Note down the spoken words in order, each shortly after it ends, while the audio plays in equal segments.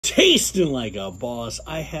Tasting like a boss.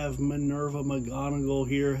 I have Minerva McGonagall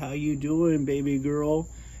here. How you doing, baby girl?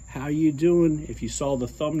 How you doing? If you saw the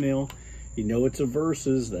thumbnail, you know it's a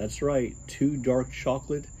versus. That's right. 2 dark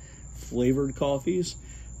chocolate flavored coffees.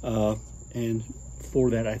 And for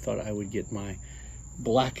that, I thought I would get my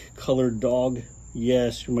black colored dog.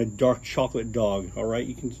 Yes, you're my dark chocolate dog. All right,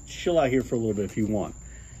 you can chill out here for a little bit if you want.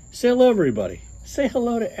 Say hello, everybody. Say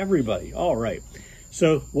hello to everybody. All right.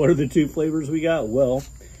 So what are the 2 flavors we got? Well,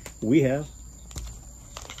 we have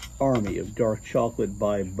Army of Dark Chocolate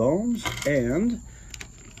by Bones, and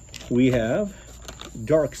we have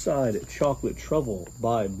Dark Side Chocolate Truffle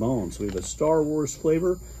by Bones. So we have a Star Wars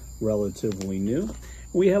flavor, relatively new.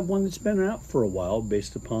 We have one that's been out for a while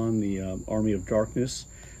based upon the Army of Darkness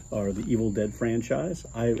or the Evil Dead franchise.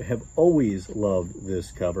 I have always loved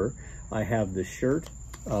this cover. I have this shirt.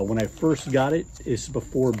 When I first got it, it's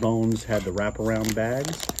before Bones had the wraparound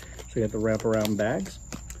bags. So you got the wraparound bags.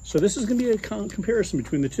 So this is going to be a comparison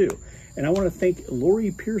between the 2. And I want to thank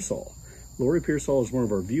Lori Pearsall. Lori Pearsall is one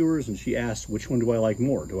of our viewers, and she asked, which one do I like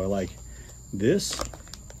more? Do I like this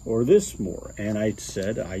or this more? And I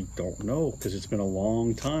said, I don't know, because it's been a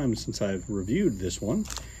long time since I've reviewed this one.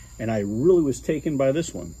 And I really was taken by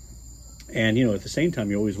this one. And, you know, at the same time,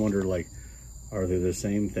 you always wonder, like, are they the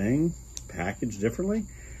same thing, packaged differently?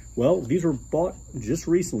 Well, these were bought just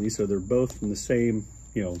recently, so they're both from the same,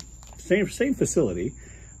 you know, same facility.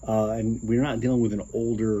 And we're not dealing with an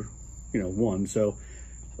older, you know, one. So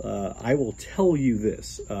I will tell you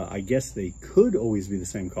this. I guess they could always be the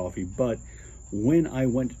same coffee, but when I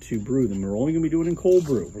went to brew them, we're only going to be doing it in cold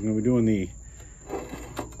brew. We're going to be doing the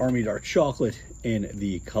Army Dark Chocolate in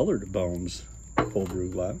the Colored Bones cold brew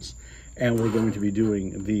glass. And we're going to be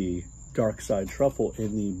doing the Dark Side Truffle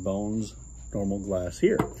in the Bones normal glass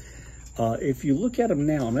here. If you look at them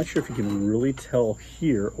now, I'm not sure if you can really tell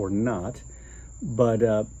here or not, but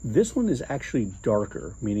this one is actually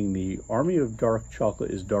darker, meaning the Army of Dark Chocolate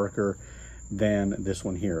is darker than this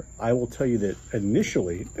one here. I will tell you that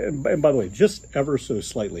initially, and by the way, just ever so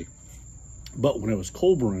slightly, but when I was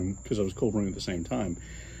cold brewing, because I was cold brewing at the same time,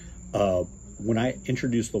 when I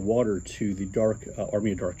introduced the water to the dark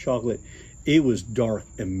Army of Dark Chocolate, it was dark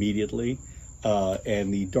immediately,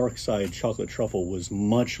 and the Dark Side Chocolate Truffle was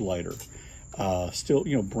much lighter, still,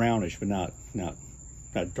 you know, brownish, but not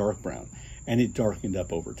dark brown. And it darkened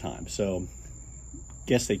up over time. So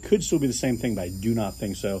guess they could still be the same thing, but I do not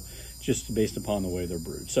think so, just based upon the way they're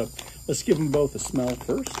brewed. So let's give them both a smell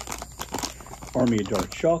first. Army of Dark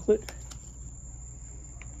Chocolate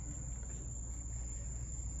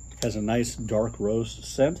has a nice dark roast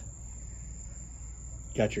scent.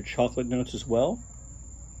 Got your chocolate notes as well.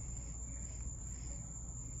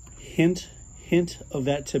 Hint of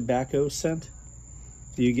that tobacco scent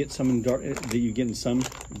that you get some in some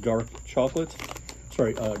dark chocolate.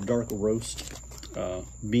 Sorry, dark roast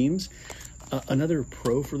beans. Another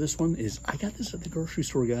pro for this one is I got this at the grocery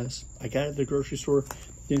store, guys. I got it at the grocery store.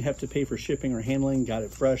 Didn't have to pay for shipping or handling. Got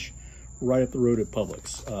it fresh right up the road at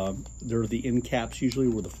Publix. They're the end caps usually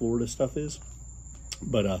where the Florida stuff is.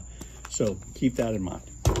 But so keep that in mind.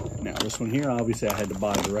 Now this one here, obviously I had to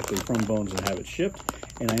buy directly from Bones and have it shipped.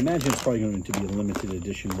 And I imagine it's probably going to be a limited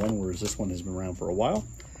edition one, whereas this one has been around for a while.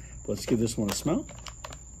 But let's give this one a smell.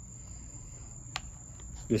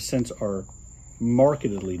 The scents are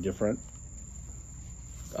markedly different.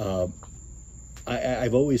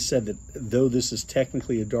 I've always said that though this is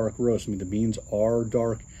technically a dark roast, I mean, the beans are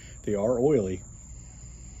dark, they are oily.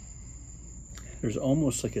 There's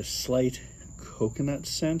almost like a slight coconut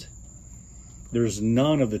scent. There's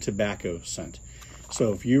none of the tobacco scent.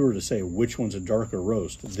 So if you were to say which one's a darker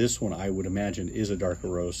roast, this one I would imagine is a darker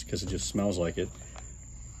roast because it just smells like it.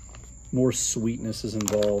 More sweetness is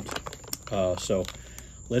involved. So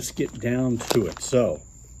let's get down to it. So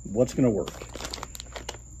what's going to work?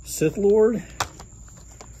 Sith Lord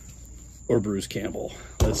or Bruce Campbell?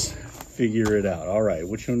 Let's figure it out. All right,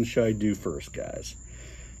 which one should I do first, guys?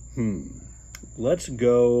 Let's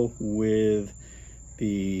go with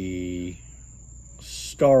the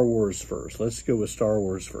Star Wars first. Let's go with Star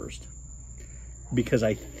Wars first, because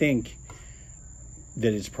I think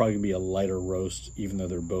that it's probably gonna be a lighter roast, even though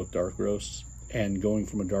they're both dark roasts, and going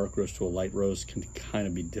from a dark roast to a light roast can kind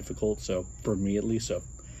of be difficult, so for me at least. So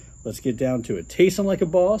let's get down to it. Tasting like a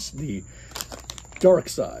boss, the Dark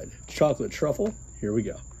Side Chocolate Truffle. Here we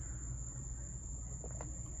go.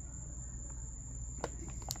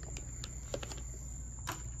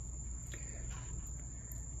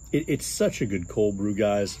 It's such a good cold brew,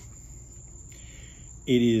 guys.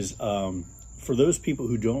 It is, for those people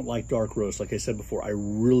who don't like dark roast, like I said before, I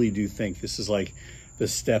really do think this is like the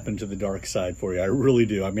step into the dark side for you. I really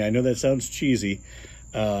do. I mean, I know that sounds cheesy,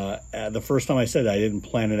 The first time I said it, I didn't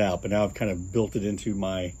plan it out, but now I've kind of built it into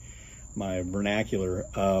my vernacular.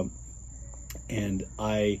 And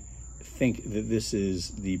I think that this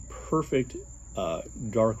is the perfect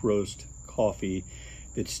dark roast coffee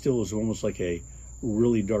that still is almost like a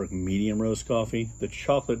really dark medium roast coffee. The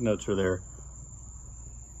chocolate notes are there.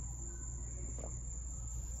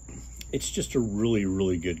 It's just a really,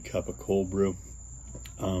 really good cup of cold brew.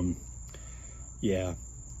 Yeah,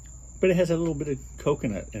 but it has a little bit of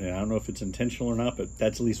coconut in it. I don't know if it's intentional or not, but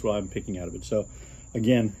that's at least what I'm picking out of it. So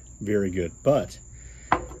again, very good. But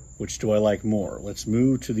which do I like more? Let's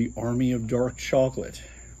move to the Army of Dark Chocolate.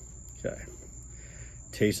 Okay,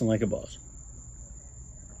 tasting like a boss.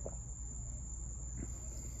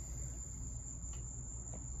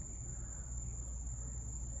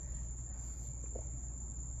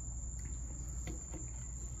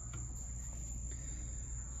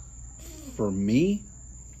 For me,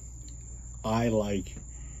 I like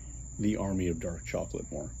the Army of Dark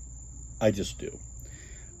Chocolate more. I just do.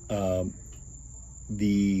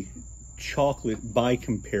 The chocolate, by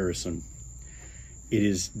comparison, it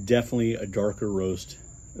is definitely a darker roast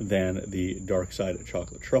than the dark side of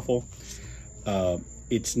chocolate truffle.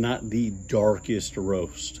 It's not the darkest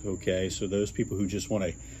roast, okay? So those people who just want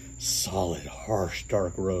a solid, harsh,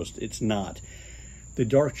 dark roast, it's not. The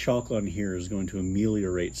dark chocolate on here is going to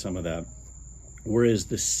ameliorate some of that. Whereas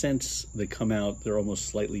the scents that come out, they're almost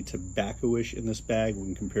slightly tobacco-ish in this bag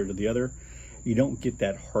when compared to the other. You don't get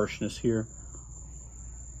that harshness here.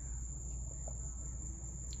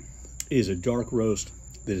 It is a dark roast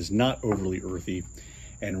that is not overly earthy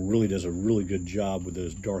and really does a really good job with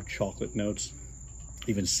those dark chocolate notes,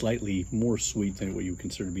 even slightly more sweet than what you would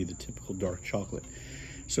consider to be the typical dark chocolate.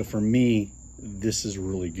 So for me, this is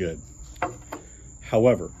really good.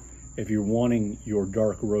 However, if you're wanting your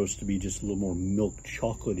dark roast to be just a little more milk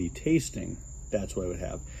chocolatey tasting, that's what I would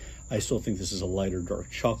have. I still think this is a lighter dark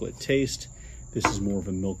chocolate taste. This is more of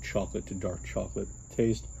a milk chocolate to dark chocolate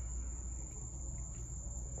taste.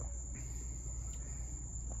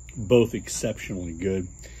 Both exceptionally good.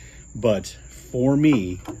 But for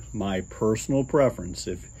me, my personal preference,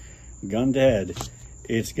 if gun to head,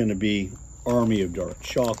 it's going to be Army of Dark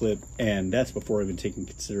Chocolate, and that's before even taking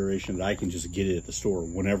consideration that I can just get it at the store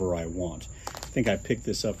whenever I want. I think I picked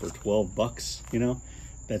this up for 12 bucks, you know.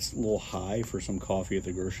 That's a little high for some coffee at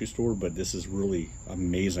the grocery store, but this is really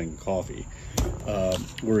amazing coffee.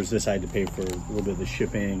 Whereas this I had to pay for a little bit of the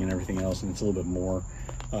shipping and everything else, and it's a little bit more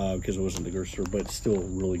because it wasn't the grocery store, but it's still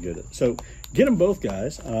really good. So get them both,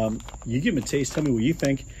 guys. You give them a taste, tell me what you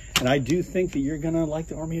think, and I do think that you're gonna like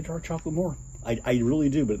the Army of Dark Chocolate more. I really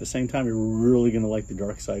do, but at the same time, you're really going to like the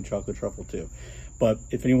dark side chocolate truffle too. But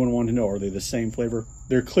if anyone wanted to know, are they the same flavor?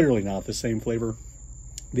 They're clearly not the same flavor.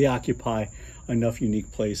 They occupy enough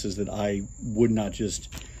unique places that I would not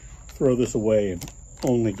just throw this away and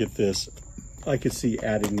only get this. I could see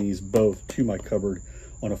adding these both to my cupboard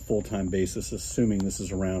on a full-time basis, assuming this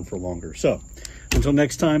is around for longer. So until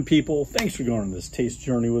next time, people, thanks for going on this taste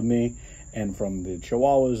journey with me. And from the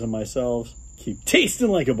Chihuahuas and myself, keep tasting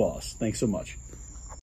like a boss. Thanks so much.